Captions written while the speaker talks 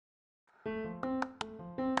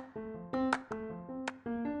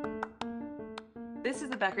This is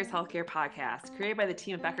the Becker's Healthcare Podcast, created by the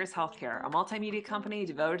team at Becker's Healthcare, a multimedia company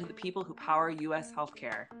devoted to the people who power U.S.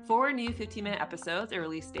 healthcare. 4 new 15-minute episodes are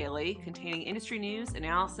released daily, containing industry news,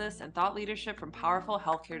 analysis, and thought leadership from powerful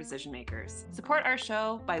healthcare decision makers. Support our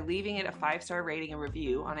show by leaving it a 5-star rating and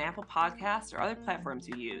review on Apple Podcasts or other platforms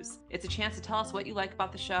you use. It's a chance to tell us what you like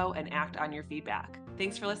about the show and act on your feedback.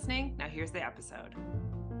 Thanks for listening. Now here's the episode.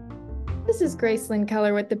 This is Gracelyn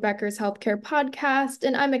Keller with the Becker's Healthcare Podcast,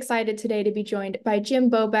 and I'm excited today to be joined by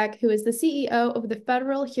Jim Bobeck, who is the CEO of the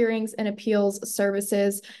Federal Hearings and Appeals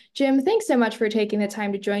Services. Jim, thanks so much for taking the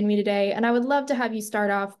time to join me today, and I would love to have you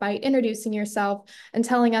start off by introducing yourself and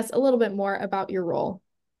telling us a little bit more about your role.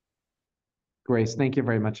 Grace, thank you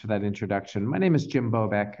very much for that introduction. My name is Jim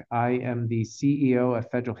Bobeck. I am the CEO of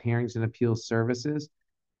Federal Hearings and Appeals Services.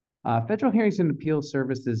 Federal Hearings and Appeals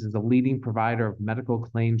Services is a leading provider of medical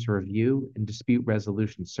claims review and dispute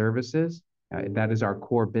resolution services. That is our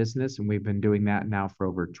core business, and we've been doing that now for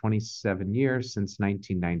over 27 years, since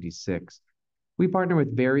 1996. We partner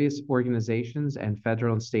with various organizations and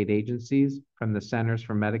federal and state agencies, from the Centers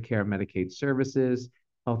for Medicare and Medicaid Services,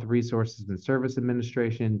 Health Resources and Service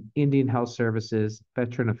Administration, Indian Health Services,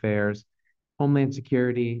 Veteran Affairs, Homeland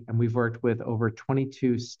Security, and we've worked with over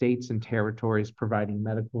 22 states and territories providing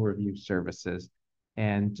medical review services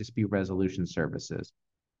and dispute resolution services.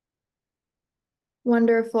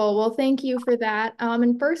 Wonderful. Well, thank you for that.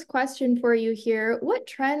 And first question for you here, what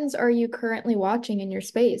trends are you currently watching in your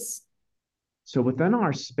space? So within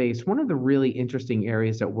our space, one of the really interesting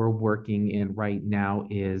areas that we're working in right now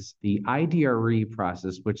is the IDRE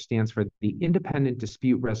process, which stands for the Independent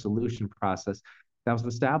Dispute Resolution Process, that was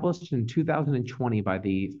established in 2020 by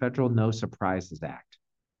the Federal No Surprises Act.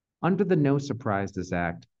 Under the No Surprises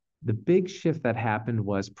Act, the big shift that happened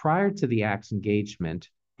was, prior to the Act's engagement,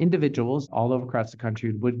 individuals all over across the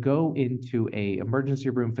country would go into an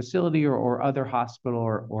emergency room facility or other hospital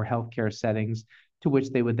or healthcare settings, to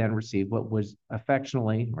which they would then receive what was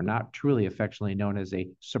affectionately, or not truly affectionately, known as a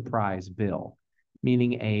surprise bill,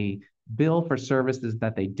 meaning a bill for services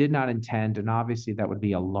that they did not intend, and obviously that would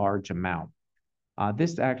be a large amount.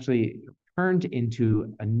 This actually turned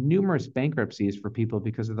into numerous bankruptcies for people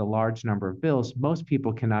because of the large number of bills. Most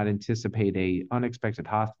people cannot anticipate an unexpected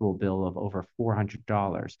hospital bill of over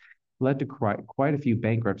 $400. Led to quite a few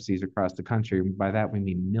bankruptcies across the country. By that, we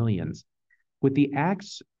mean millions. With the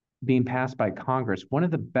acts being passed by Congress, one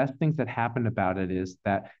of the best things that happened about it is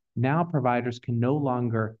that now providers can no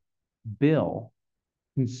longer bill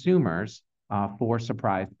consumers for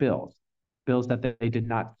surprise bills that they did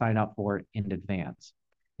not sign up for in advance.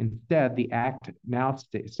 Instead, the act now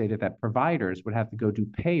stated that providers would have to go to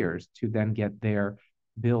payers to then get their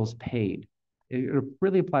bills paid. It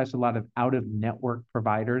really applies to a lot of out-of-network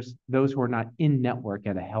providers, those who are not in-network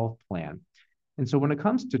at a health plan. And so when it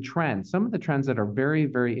comes to trends, some of the trends that are very,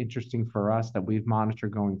 very interesting for us that we've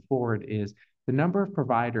monitored going forward is the number of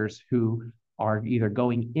providers who are either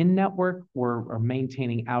going in-network or are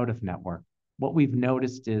maintaining out-of-network. What we've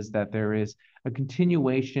noticed is that there is a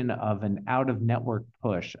continuation of an out-of-network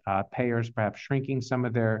push, payers perhaps shrinking some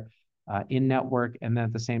of their in-network, and then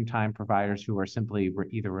at the same time, providers who are simply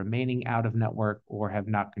either remaining out-of-network or have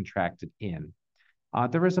not contracted in.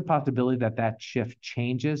 There is a possibility that that shift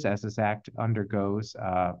changes as this act further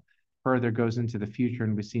goes into the future,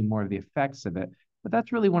 and we see more of the effects of it. But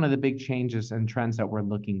that's really one of the big changes and trends that we're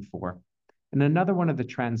looking for. And another one of the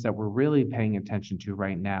trends that we're really paying attention to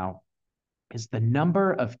right now is the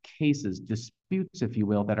number of cases, disputes, if you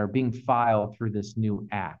will, that are being filed through this new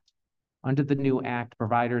act. Under the new act,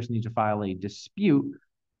 providers need to file a dispute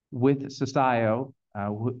with SSIO,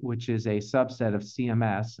 which is a subset of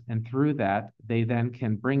CMS, and through that, they then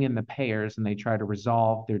can bring in the payers and they try to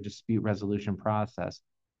resolve their dispute resolution process.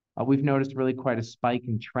 We've noticed really quite a spike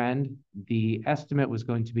in trend. The estimate was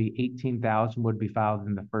going to be 18,000 would be filed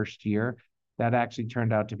in the first year. That actually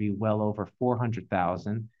turned out to be well over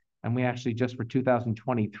 400,000. And we actually, just for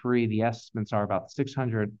 2023, the estimates are about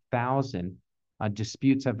 600,000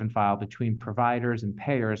 disputes have been filed between providers and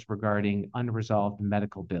payers regarding unresolved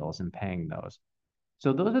medical bills and paying those.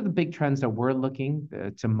 So those are the big trends that we're looking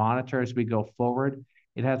to monitor as we go forward.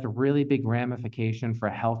 It has a really big ramification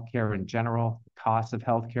for healthcare in general, the cost of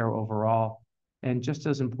healthcare overall, and just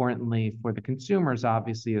as importantly for the consumers,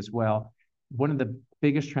 obviously, as well. One of the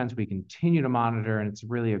biggest trends we continue to monitor, and it's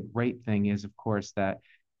really a great thing, is, of course, that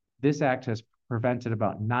this act has prevented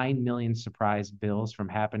about 9 million surprise bills from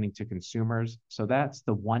happening to consumers. So that's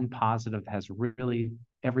the one positive that has really,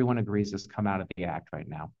 everyone agrees, has come out of the act right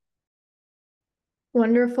now.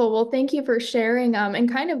 Wonderful. Well, thank you for sharing. And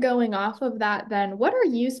kind of going off of that, then, what are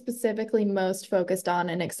you specifically most focused on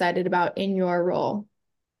and excited about in your role?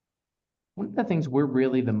 One of the things we're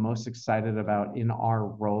really the most excited about in our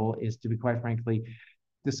role is, to be quite frankly,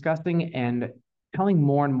 discussing and telling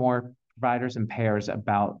more and more providers and payers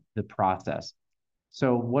about the process.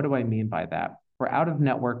 So what do I mean by that? For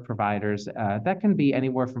out-of-network providers, that can be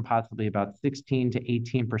anywhere from possibly about 16 to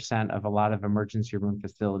 18% of a lot of emergency room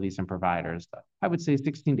facilities and providers. I would say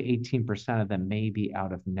 16 to 18% of them may be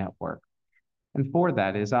out of network. And for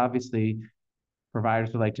that is obviously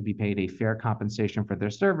providers would like to be paid a fair compensation for their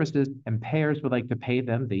services, and payers would like to pay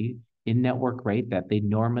them the in-network rate that they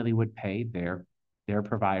normally would pay their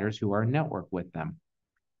providers who are in network with them.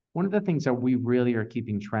 One of the things that we really are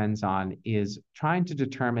keeping trends on is trying to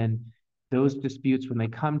determine those disputes when they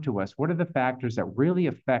come to us. What are the factors that really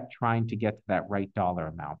affect trying to get to that right dollar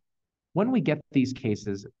amount? When we get these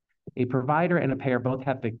cases, a provider and a payer both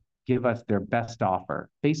have to give us their best offer,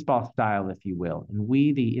 baseball style, if you will. And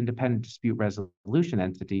we, the independent dispute resolution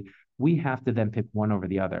entity, we have to then pick one over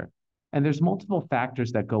the other. And there's multiple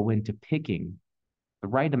factors that go into picking the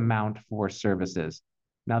right amount for services.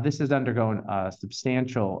 Now, this has undergone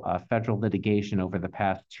substantial federal litigation over the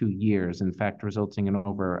past 2 years, in fact, resulting in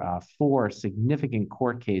over 4 significant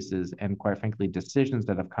court cases and, quite frankly, decisions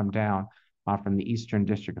that have come down from the Eastern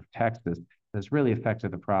District of Texas that has really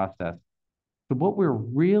affected the process. So what we're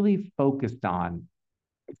really focused on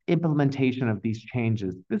is implementation of these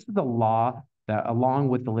changes. This is a law that, along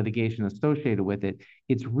with the litigation associated with it,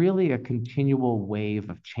 it's really a continual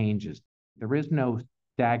wave of changes. There is no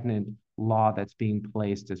stagnant law that's being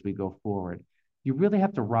placed as we go forward. You really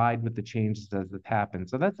have to ride with the changes as it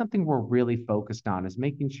happens. So that's something we're really focused on, is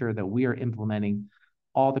making sure that we are implementing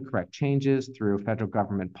all the correct changes through federal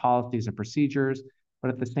government policies and procedures,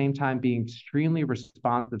 but at the same time being extremely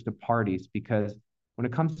responsive to parties, because when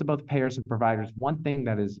it comes to both payers and providers, one thing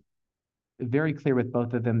that is very clear with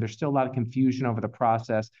both of them, there's still a lot of confusion over the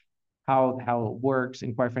process, how it works,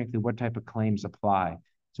 and quite frankly, what type of claims apply.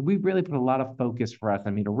 So we really put a lot of focus for us,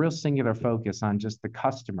 a real singular focus on just the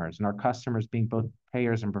customers, and our customers being both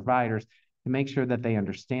payers and providers, to make sure that they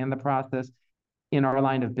understand the process. In our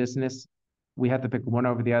line of business, we have to pick one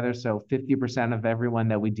over the other. So 50% of everyone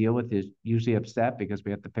that we deal with is usually upset because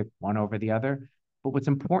we have to pick one over the other. But what's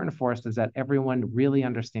important for us is that everyone really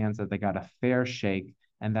understands that they got a fair shake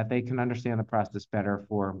and that they can understand the process better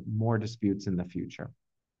for more disputes in the future.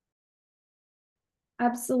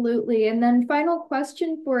 Absolutely. And then final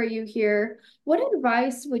question for you here. What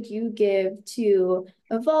advice would you give to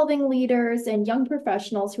evolving leaders and young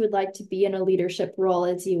professionals who would like to be in a leadership role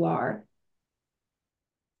as you are?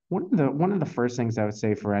 One of the first things I would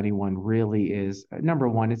say for anyone really is, number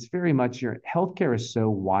one, it's very much your healthcare is so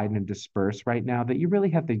wide and dispersed right now that you really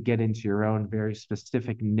have to get into your own very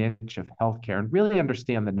specific niche of healthcare and really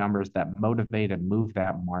understand the numbers that motivate and move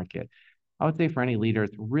that market. I would say for any leader,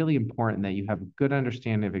 it's really important that you have a good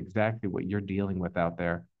understanding of exactly what you're dealing with out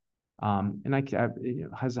there.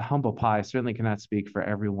 As a humble pie, I certainly cannot speak for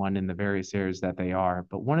everyone in the various areas that they are,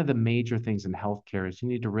 but one of the major things in healthcare is you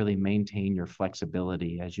need to really maintain your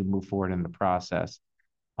flexibility as you move forward in the process.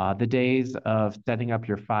 The days of setting up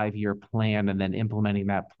your 5-year plan and then implementing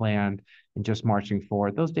that plan and just marching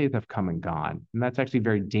forward, those days have come and gone. And that's actually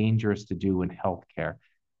very dangerous to do in healthcare.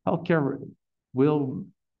 Healthcare will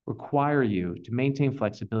require you to maintain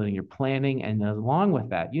flexibility in your planning. And along with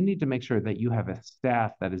that, you need to make sure that you have a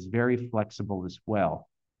staff that is very flexible as well.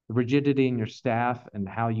 The rigidity in your staff and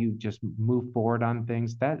how you just move forward on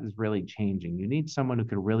things, that is really changing. You need someone who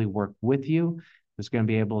can really work with you, who's going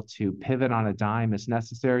to be able to pivot on a dime as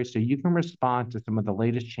necessary so you can respond to some of the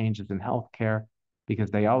latest changes in healthcare, because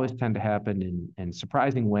they always tend to happen in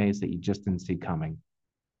surprising ways that you just didn't see coming.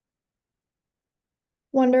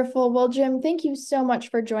 Wonderful. Well, Jim, thank you so much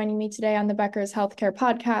for joining me today on the Becker's Healthcare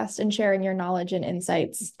Podcast and sharing your knowledge and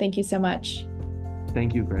insights. Thank you so much.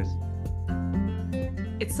 Thank you, Chris.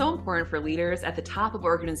 It's so important for leaders at the top of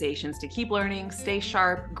organizations to keep learning, stay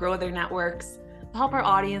sharp, grow their networks. To help our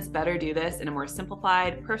audience better do this in a more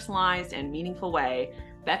simplified, personalized, and meaningful way,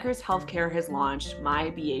 Becker's Healthcare has launched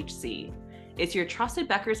My BHC. It's your trusted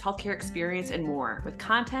Becker's Healthcare experience and more, with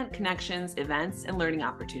content, connections, events, and learning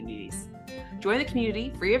opportunities. Join the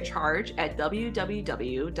community free of charge at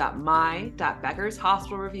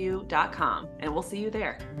www.my.beckershospitalreview.com, and we'll see you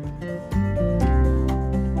there.